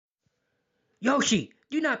Yoshi,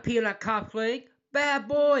 do not pee on that cop's leg. Bad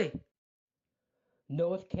boy.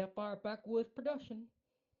 Noah's Campfire Backwoods production.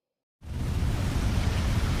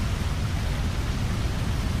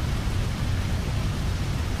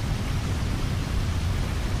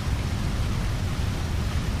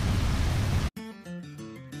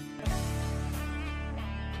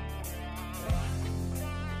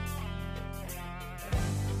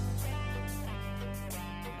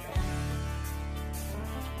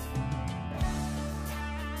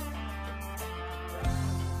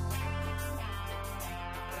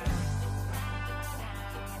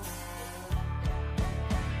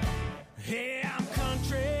 Hey, I'm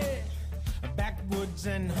country, backwoods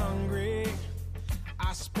and hungry.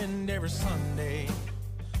 I spend every Sunday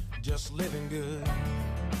just living good.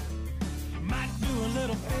 Might do a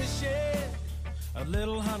little fishing, a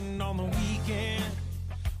little hunting on the weekend.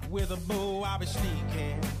 With a bow I'll be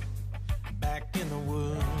sneaking back in the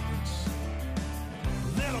woods.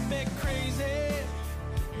 A little bit crazy,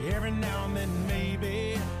 every now and then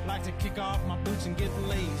maybe. Like to kick off my boots and get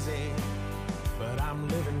lazy, but I'm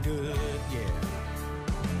living good, yeah.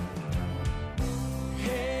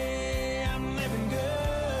 Hey, I'm living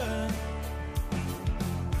good.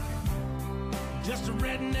 Just a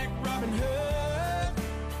redneck Robin Hood.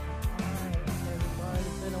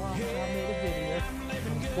 It's been a while since I made a video.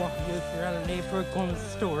 Walking Yoshi around the neighborhood going to the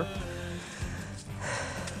store.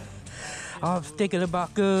 I was thinking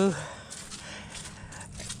about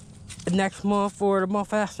next month or the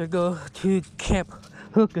month after go to Camp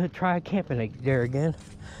Hookah, try camping there again.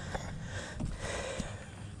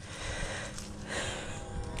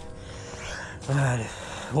 I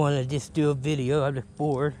wanted to just do a video. I'm just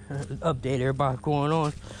bored. Update everybody what's going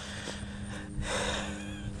on.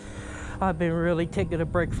 I've been really taking a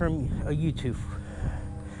break from YouTube.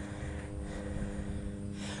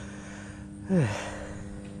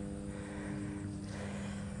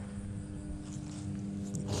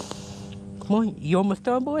 Come on, you almost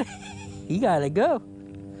done, boy? You gotta go.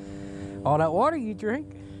 All that water you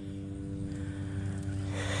drink.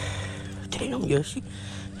 Damn, Yoshi.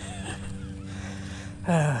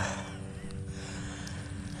 And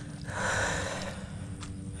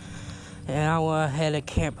I want to head to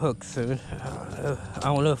Camp Hook soon. I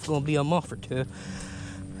don't know if it's going to be a month or two.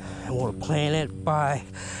 I want to plan it by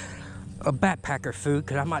a backpacker food,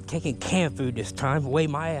 because I'm not taking canned food this time. Weigh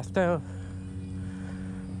my ass down.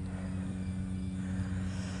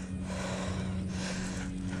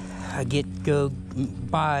 I get to go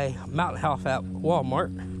buy Mountain House at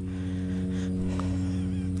Walmart.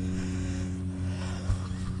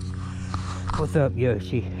 What's up,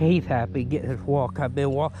 Yoshi? He's happy getting his walk. I've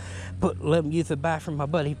been let him use the bathroom in my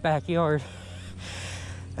buddy's backyard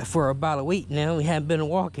for about a week now. We haven't been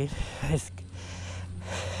walking. It's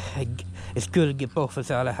good to get both of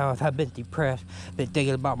us out of the house. I've been depressed, been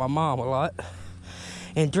thinking about my mom a lot,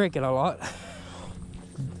 and drinking a lot.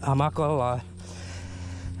 I'm not gonna lie.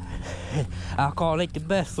 Alcohol ain't the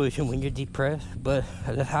best solution when you're depressed, but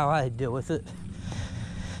that's how I deal with it.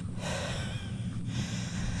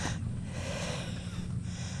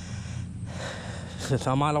 Since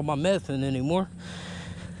I'm not on my medicine anymore,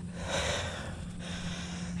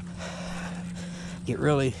 get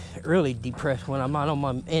really depressed when I'm not on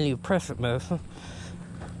my antidepressant medicine.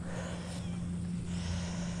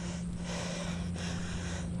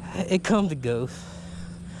 It comes and goes.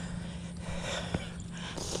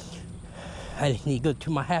 I just need to go to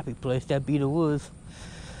my happy place, that be the woods.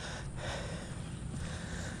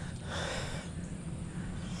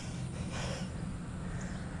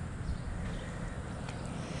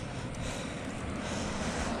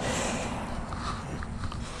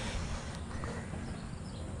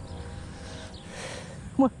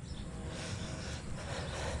 Come on.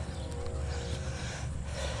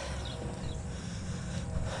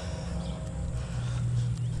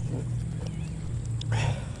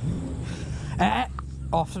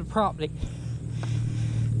 Off the property.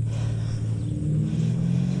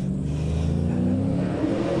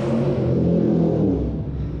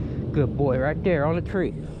 Good boy, right there on the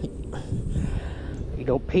tree. You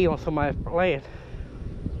don't pee on somebody's land.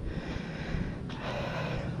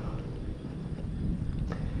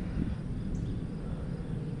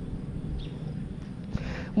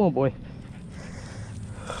 Come on, boy.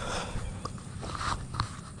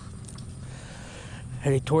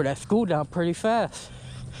 And they tore that school down pretty fast.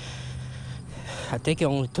 I think it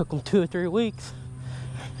only took them 2 or 3 weeks.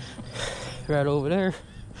 Right over there.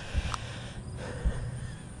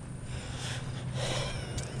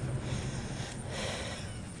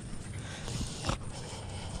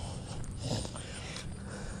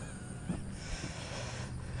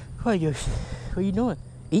 What, Yoshi? What are you doing?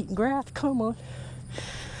 Eating grass? Come on.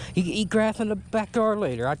 You can eat grass in the backyard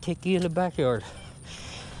later. I'll take you in the backyard.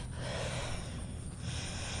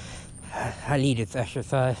 I need this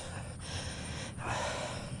exercise.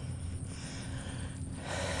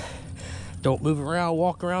 Don't move around,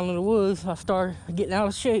 walk around in the woods. I start getting out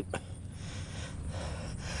of shape.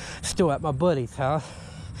 Still at my buddy's house.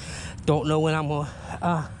 Don't know when I'm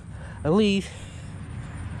gonna leave.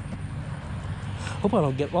 Hope I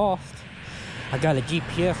don't get lost. I got a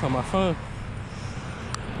GPS on my phone.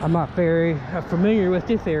 I'm not very familiar with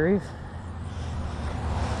this area.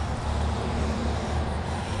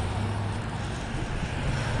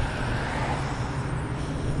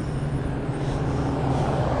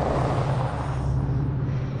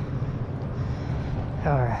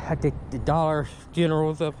 Alright, I think the Dollar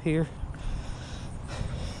General's up here.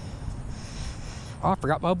 Oh, I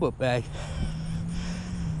forgot my book bag.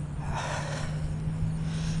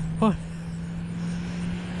 What?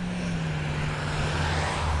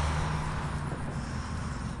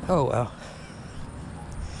 Oh well.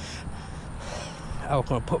 I was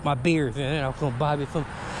gonna put my beers in it. I was gonna buy me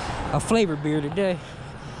a flavored beer today.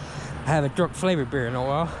 I haven't drunk flavored beer in a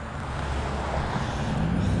while.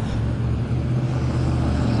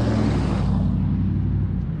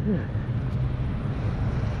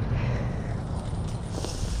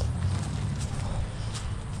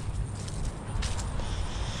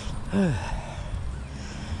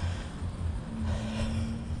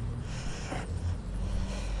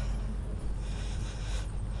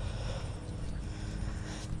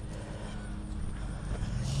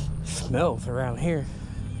 Smells around here.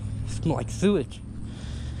 Smell like sewage.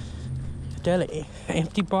 Is that an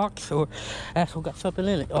empty box or actually got something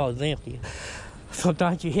in it? Oh, it's empty.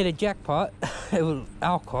 Sometimes you hit a jackpot. It was an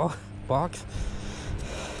alcohol box.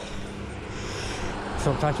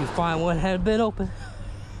 Sometimes you find one had been open.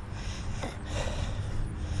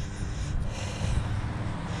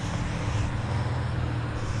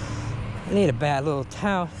 It ain't a bad little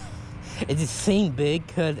town. It just seemed big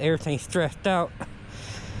because everything's stressed out,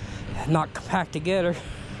 not packed together.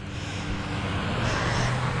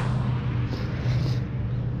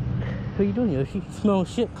 What are you doing, Yoshi? You smelling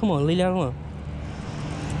shit? Come on, leave that alone.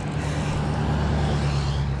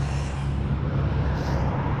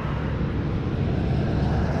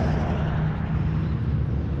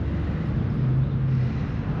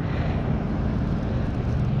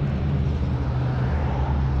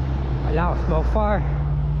 Now I smell fire.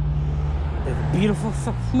 It's a beautiful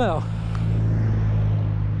smell.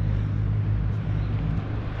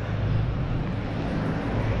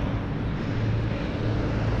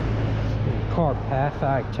 Car pass.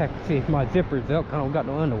 I check to see if my zipper's up. I don't got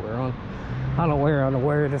no underwear on. I don't wear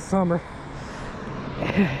underwear in the summer.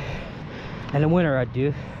 In the winter I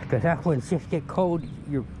do, because that's when shit get cold.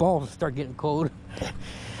 Your balls start getting cold.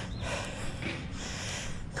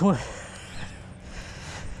 Come on.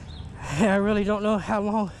 I really don't know how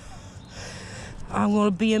long I'm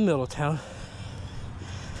going to be in Middletown.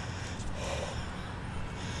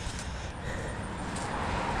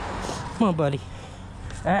 Come on, buddy.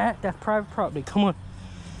 That's private property. Come on.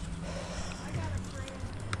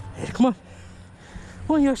 Come on.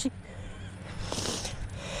 Come on, Yoshi.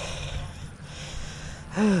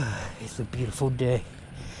 It's a beautiful day.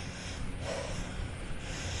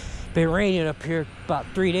 Been raining up here about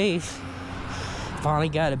 3 days. Finally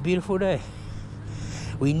got a beautiful day.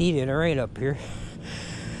 We needed a rain up here.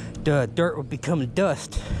 The dirt would become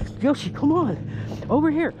dust. Yoshi, come on.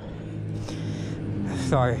 Over here.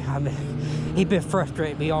 Sorry, he's been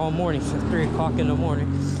frustrating me all morning since 3 o'clock in the morning.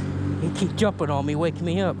 He keeps jumping on me, waking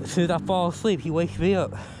me up. As soon as I fall asleep, he wakes me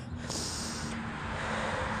up.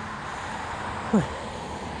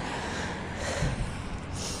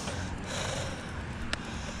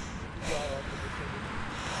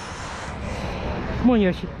 Come on,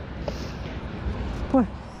 Yoshi. Come on.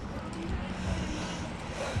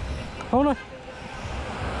 Hold on.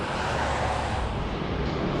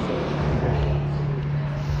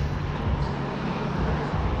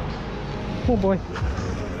 Oh boy.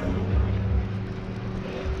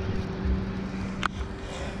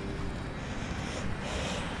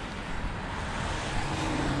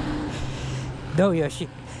 Go, Yoshi.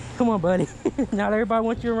 Come on, buddy. Not everybody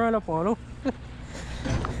wants you to run up on them.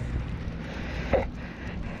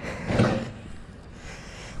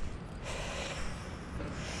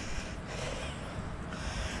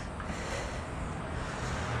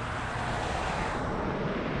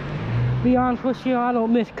 Be honest with you, I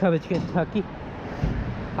don't miss Covington, Kentucky.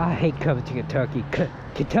 I hate Covington, Kentucky.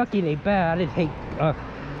 Kentucky ain't bad. I just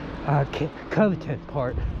hate Covington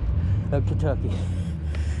part of Kentucky,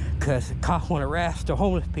 because the cops want to harass the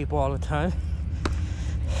homeless people all the time.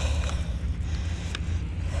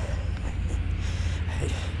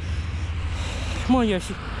 Come on,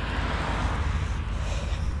 Yoshi.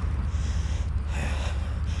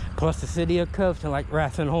 Plus the city of Covington like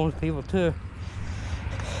rats and homeless people too.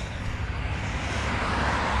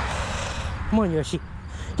 Come on, Yoshi.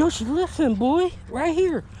 Yoshi, listen, boy. Right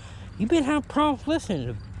here. You've been having problems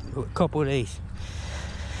listening a couple of days.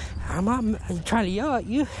 I'm not trying to yell at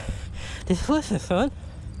you. Just listen, son.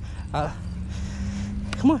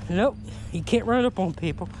 Come on. Nope. You can't run up on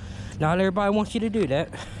people. Not everybody wants you to do that.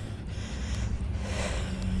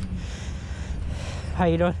 How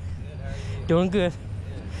you doing? Good, how are you? Doing good.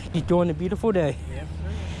 Just doing a beautiful day. Yeah,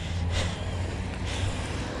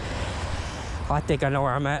 sure. I think I know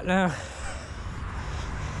where I'm at now.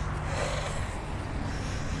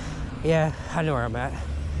 Yeah, I know where I'm at.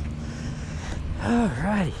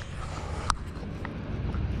 Alrighty.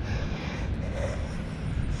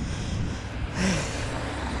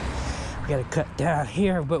 We gotta cut down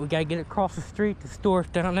here, but we gotta get across the street. The store's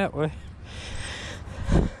down that way.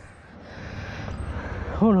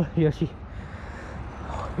 Hold on, Yoshi.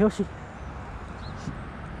 Yoshi.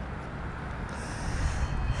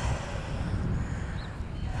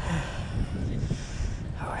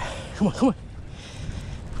 Alright, come on, come on.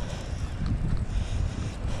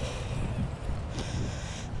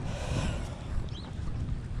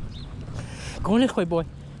 Going this way, boy.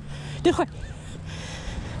 This way.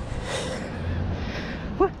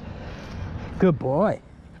 What? Good boy.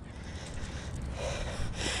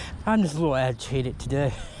 I'm just a little agitated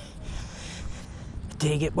today.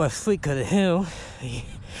 Didn't get much sleep because of him. He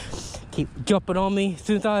keep jumping on me. As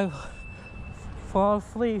soon as I fall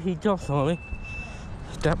asleep, he jumps on me.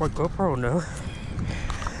 That my GoPro no.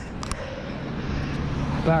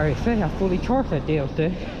 But I already said I fully charged that damn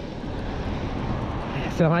thing.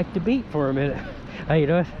 So I like the beat for a minute. How you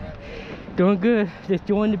doing? Doing good. Just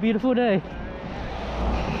enjoying the beautiful day.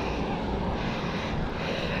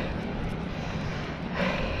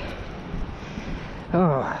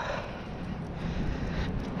 Oh.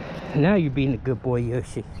 Now you're being a good boy,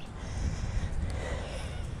 Yoshi.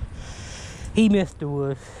 He missed the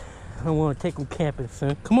woods. I want to take him camping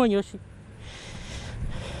soon. Come on, Yoshi.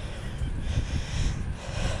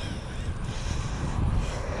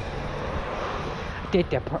 I did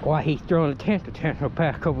that part while he's throwing a tantrum the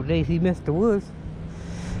past couple of days. He missed the woods.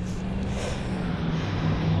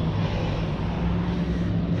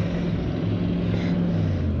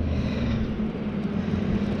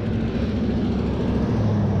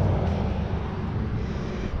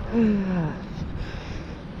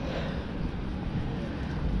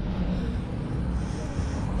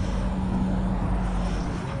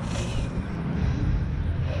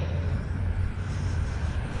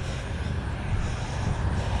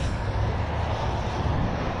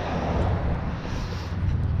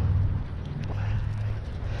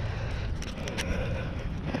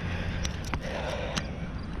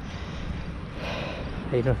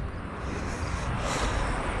 How you doing?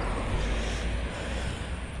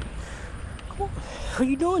 Come on. How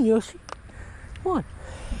you doing, Yoshi? Come on.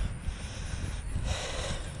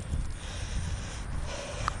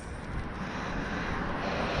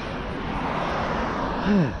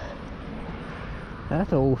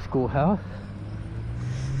 That's an old school house.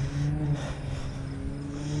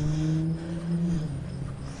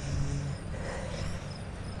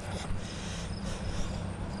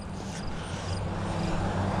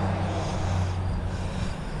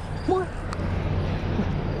 What?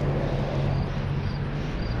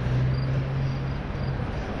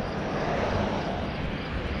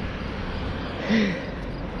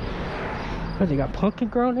 What, they got pumpkin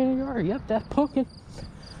growing in the yard? Yep, that's pumpkin.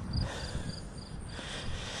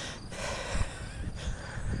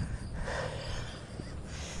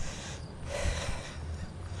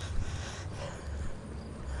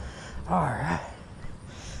 Alright.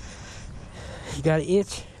 You got an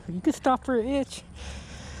itch? You can stop for an itch.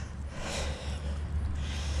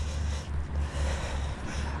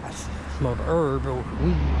 I smell the herb or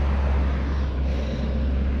weed.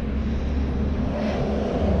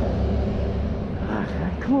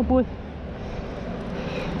 Alright, come on, boy.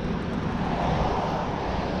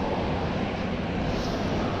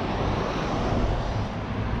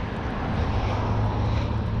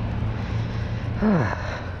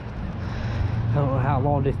 I don't know how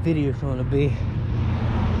long this video is going to be.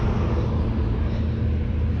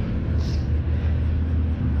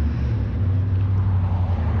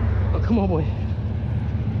 Oh, come on, boy.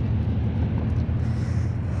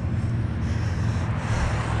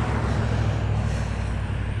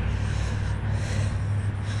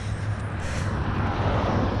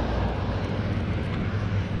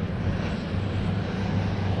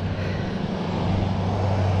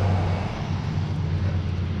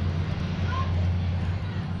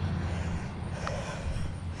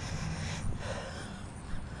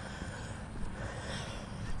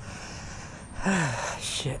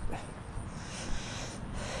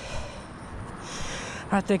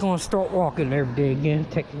 I think I'm gonna start walking every day again,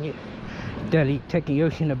 taking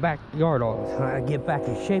Yoshi in the backyard all the time. I get back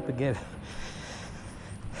in shape again.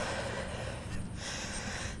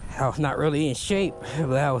 I was not really in shape,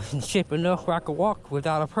 but I was in shape enough where I could walk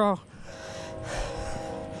without a problem.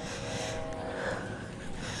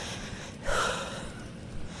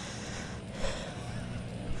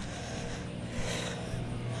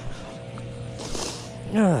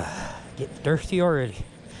 Getting thirsty already.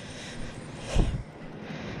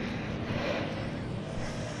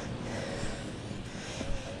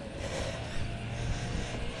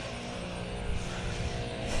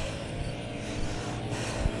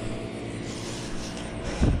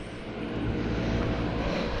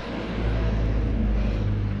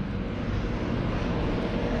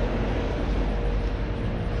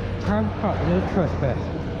 Private property, no trespass.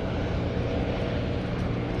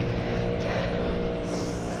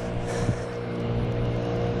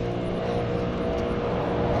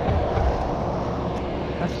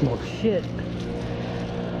 That's more shit.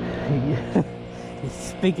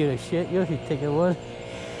 Speaking of shit, Yoshi taking one.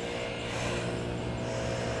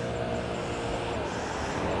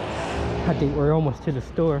 I think we're almost to the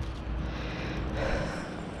store.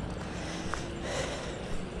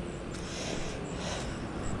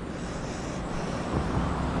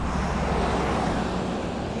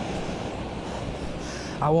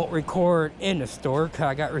 I won't record in the store because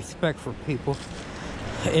I got respect for people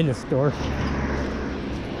in the store.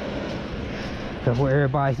 Because where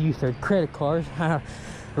everybody's used their credit cards, I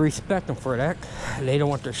respect them for that. They don't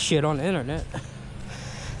want their shit on the internet.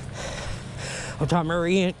 One time I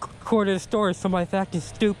recorded a story, somebody's acting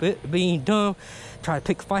stupid, being dumb, trying to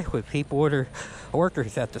pick a fight with people or their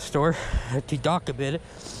workers at the store to document it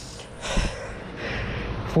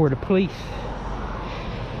for the police.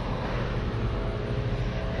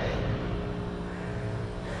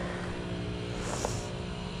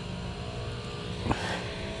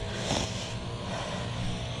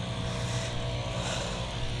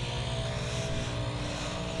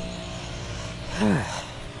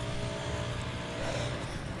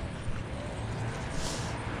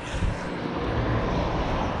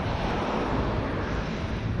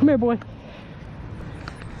 Come here, boy.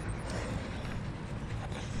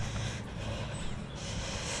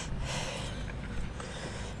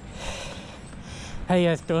 How you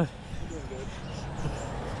guys doing? Doing good.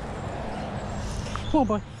 Come on,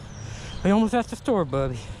 boy. We almost at the store,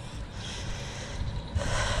 buddy.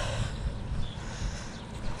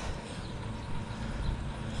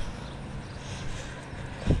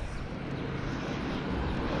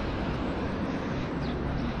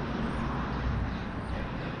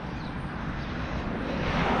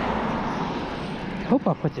 Hope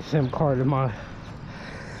I put the SIM card in my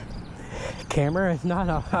camera. If not,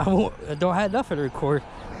 I don't have nothing to record.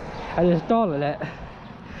 I just thought of that.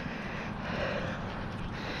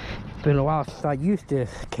 It's been a while since I used this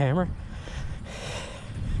camera.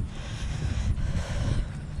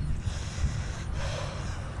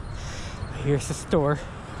 Here's the store.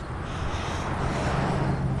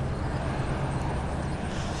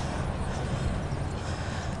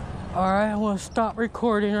 Alright, I want to stop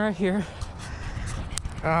recording right here.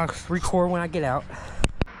 I'll record when I get out.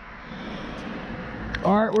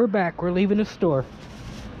 Alright, we're back. We're leaving the store.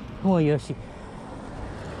 Come on, Yoshi.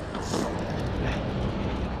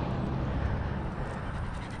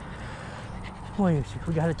 Come on, Yoshi.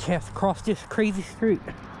 We got a chance to cross this crazy street.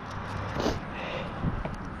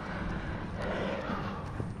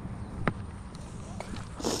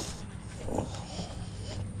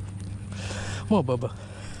 Come on, Bubba.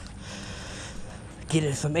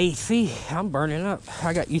 Getting some AC. I'm burning up.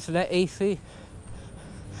 I got used to that AC.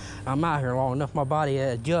 I'm out here long enough, my body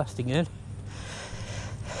to adjust again.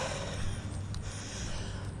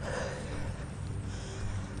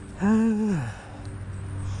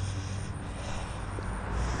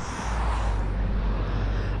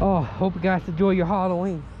 Oh, hope you guys enjoy your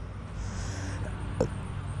Halloween.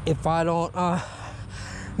 If I don't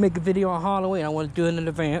make a video on Halloween, I want to do it in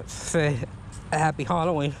advance. Say a happy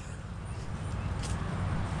Halloween.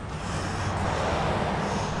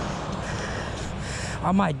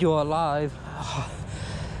 I might do a live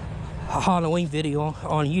Halloween video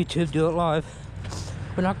on YouTube, do it live.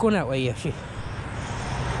 We're not going that way, Yoshi.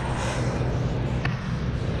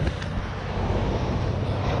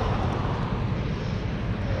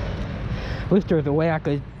 Wish there was a way I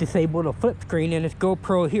could disable the flip screen in this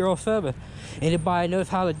GoPro Hero 7. Anybody knows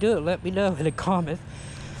how to do it, let me know in the comments.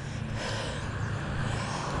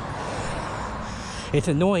 It's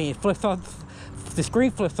annoying, it flips off. The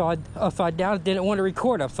screen flips upside down. Didn't want to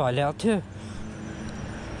record upside down too.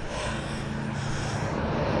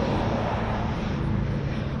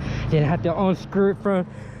 Then I have to unscrew it from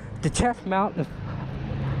the chest mount and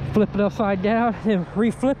flip it upside down, and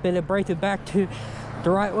re-flip it and brace it back to the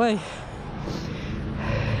right way.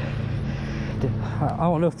 I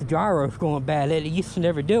don't know if the gyro's going bad. It used to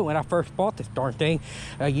never do it when I first bought this darn thing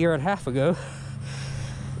a year and a half ago.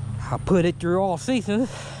 I put it through all seasons.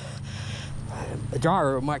 The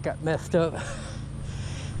gyro might got messed up.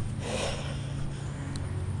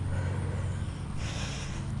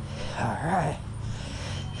 All right.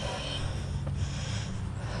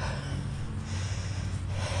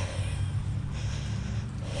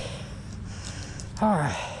 All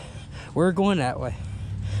right, we're going that way.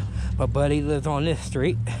 My buddy lives on this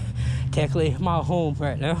street. Technically my home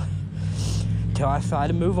right now, till I decide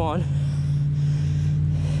to move on.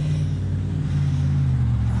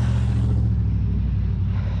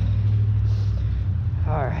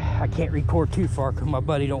 All right, I can't record too far because my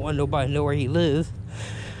buddy don't want nobody to know where he lives.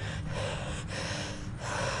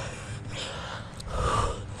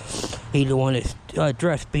 He the one that's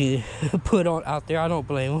dress being put on out there. I don't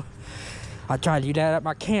blame him. I try to do that at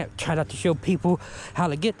my camp. Try not to show people how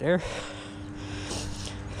to get there.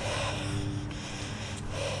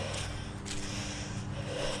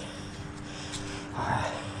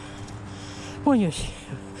 Alright. Come on, Yoshi.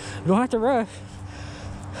 You don't have to rush.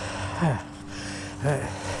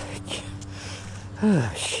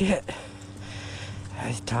 Oh, shit.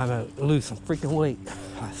 It's time to lose some freaking weight.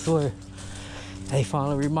 I swear. They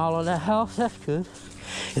finally remodeled that house. That's good.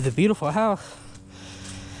 It's a beautiful house.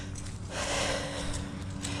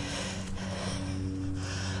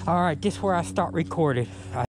 All right, this is where I start recording.